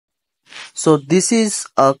So this is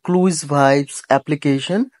a Clues Vibes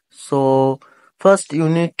application. So first you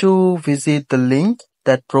need to visit the link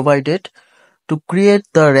that provided to create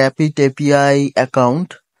the Rapid API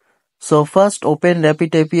account. So first open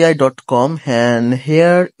rapidapi.com, and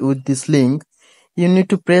here with this link you need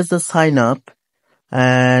to press the sign up,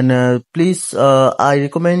 and please I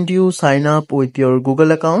recommend you sign up with your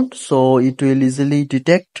Google account so it will easily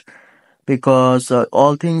detect, because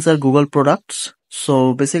all things are Google products.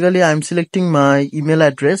 So basically I'm selecting my email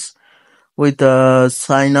address with the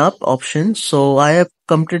sign up option. So I have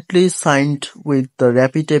completely signed with the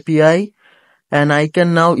Rapid API, and I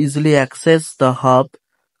can now easily access the hub,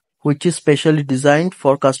 which is specially designed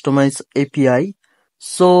for customized API.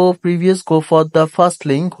 So previous go for the first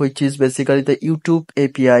link, which is basically the YouTube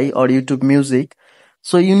API or YouTube Music.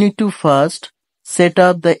 So you need to first set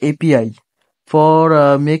up the API.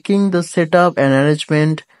 For making the setup and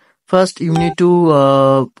arrangement, first you need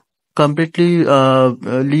to completely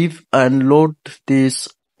leave and load this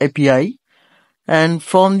API. And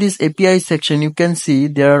from this API section, you can see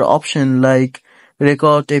there are options like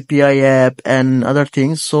record API app and other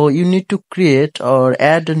things. So you need to create or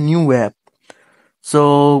add a new app.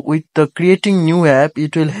 So with the creating new app,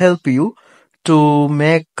 it will help you to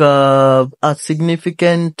make a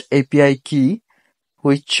significant API key,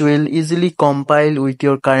 which will easily compile with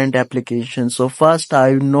your current application. So first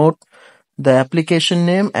I will note the application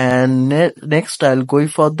name, and next I'll go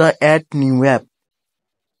for the add new app.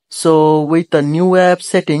 So with the new app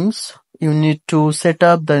settings, you need to set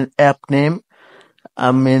up the app name,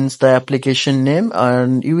 means the application name,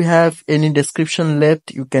 and you have any description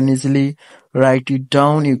left, you can easily write it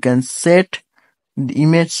down. You can set the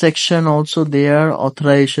image section also there,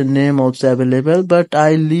 authorization name also available, but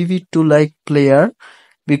I leave it to like player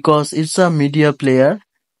because it's a media player.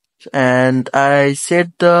 And I set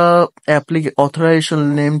the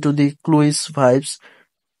authorization name to the Clues Vibes.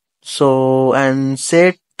 So, and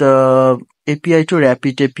set the API to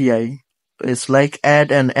Rapid API. It's like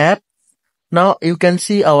add an app. Now you can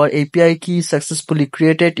see our API key successfully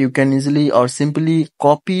created. You can easily or simply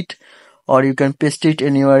copy it, or you can paste it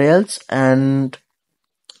anywhere else. And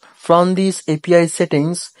from these API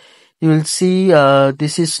settings, you will see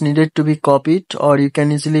this is needed to be copied, or you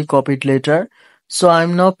can easily copy it later. So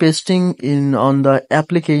I'm now pasting in on the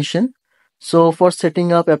application. So for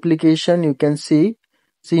setting up application, you can see,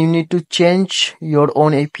 so you need to change your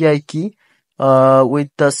own API key with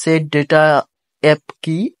the set data app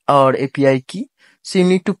key or API key. So you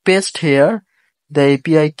need to paste here the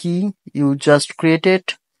API key you just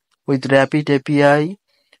created with Rapid API,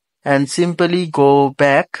 and simply go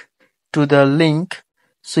back to the link.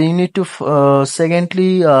 So you need to second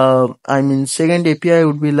API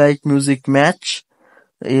would be like music match.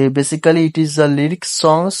 Basically it is the lyrics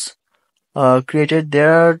songs created.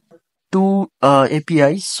 There are two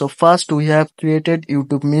APIs. So first we have created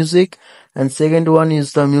YouTube Music, and second one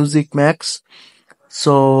is the Music Max.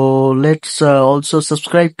 So let's also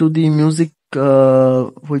subscribe to the music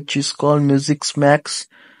which is called Music Max.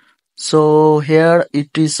 So here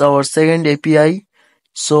it is our second API.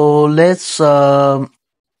 So let's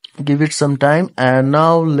give it some time, and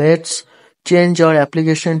now let's change our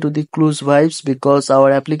application to the Clues Vibes, because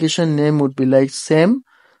our application name would be like same.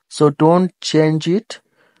 So don't change it.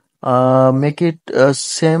 Make it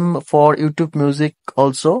same for YouTube Music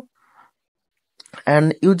also.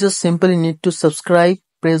 And you just simply need to subscribe,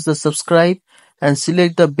 press the subscribe, and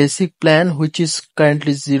select the basic plan, which is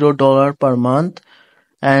currently $0 per month,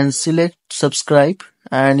 and select subscribe,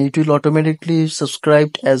 and it will automatically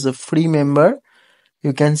subscribe as a free member.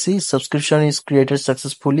 You can see subscription is created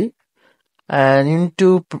successfully, and you need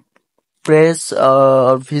to press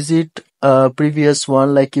or visit previous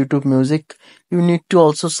one like YouTube Music. You need to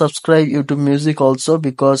also subscribe YouTube Music also,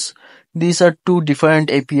 because these are two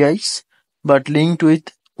different APIs but linked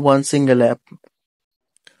with one single app.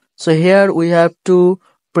 So here we have to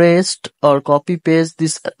paste or copy paste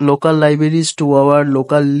these local libraries to our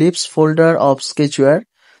local libs folder of Sketchware.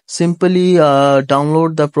 Simply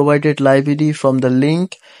download the provided library from the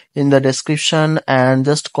link in the description, and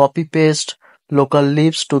just copy paste local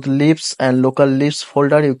libs to the libs and local libs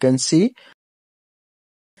folder, you can see.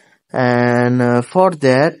 And for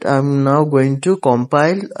that I'm now going to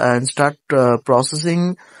compile and start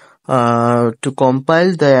processing to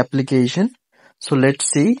compile the application. So let's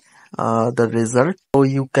see the result. So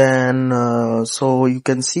you can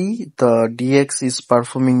see the DX is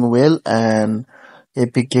performing well and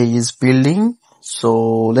APK is building.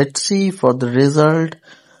 So let's see for the result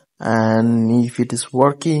and if it is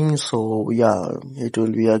working. So yeah, it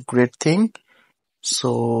will be a great thing.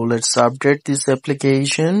 So let's update this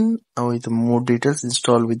application with more details.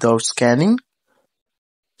 Install without scanning.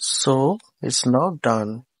 So it's now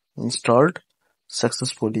done, installed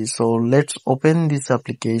successfully. So let's open this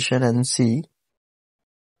application and see.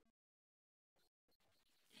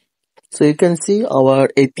 So you can see our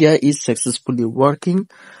API is successfully working,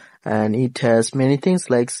 and it has many things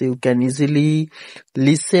like, so you can easily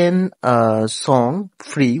listen a song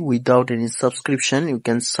free without any subscription. You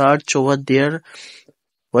can search over there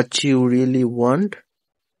what you really want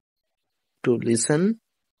to listen.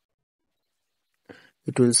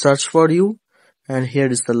 It will search for you, and here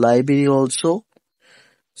is the library also.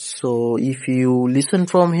 So if you listen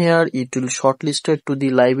from here, it will shortlisted to the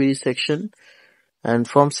library section. And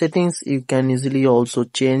from settings, you can easily also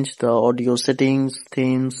change the audio settings,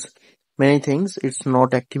 themes, many things. It's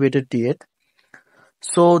not activated yet.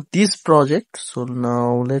 So this project, so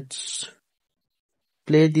now let's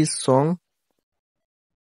play this song.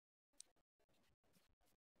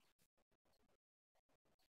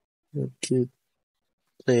 Okay,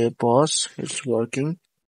 play pause, it's working.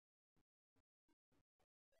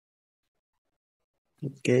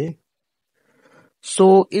 Okay.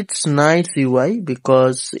 So it's nice UI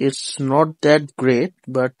because it's not that great,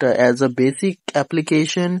 but as a basic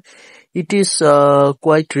application, it is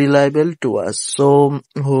quite reliable to us. So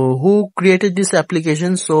who created this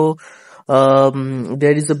application? So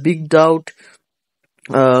there is a big doubt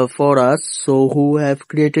for us. So who have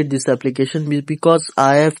created this application? Because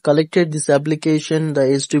I have collected this application, the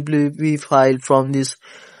SWB file from this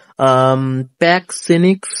pack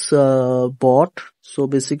cynics bot. So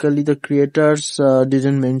basically the creators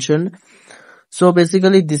didn't mention. So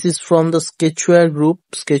basically this is from the Sketchware group,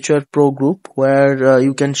 Sketchware Pro group, where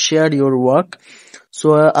you can share your work.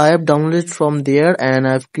 So I have downloaded from there and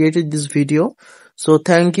I've created this video. So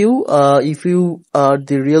thank you. If you are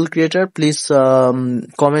the real creator, please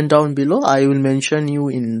comment down below. I will mention you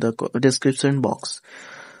in the description box.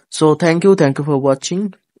 So thank you for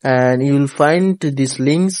watching, and you will find these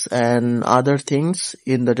links and other things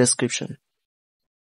in the description.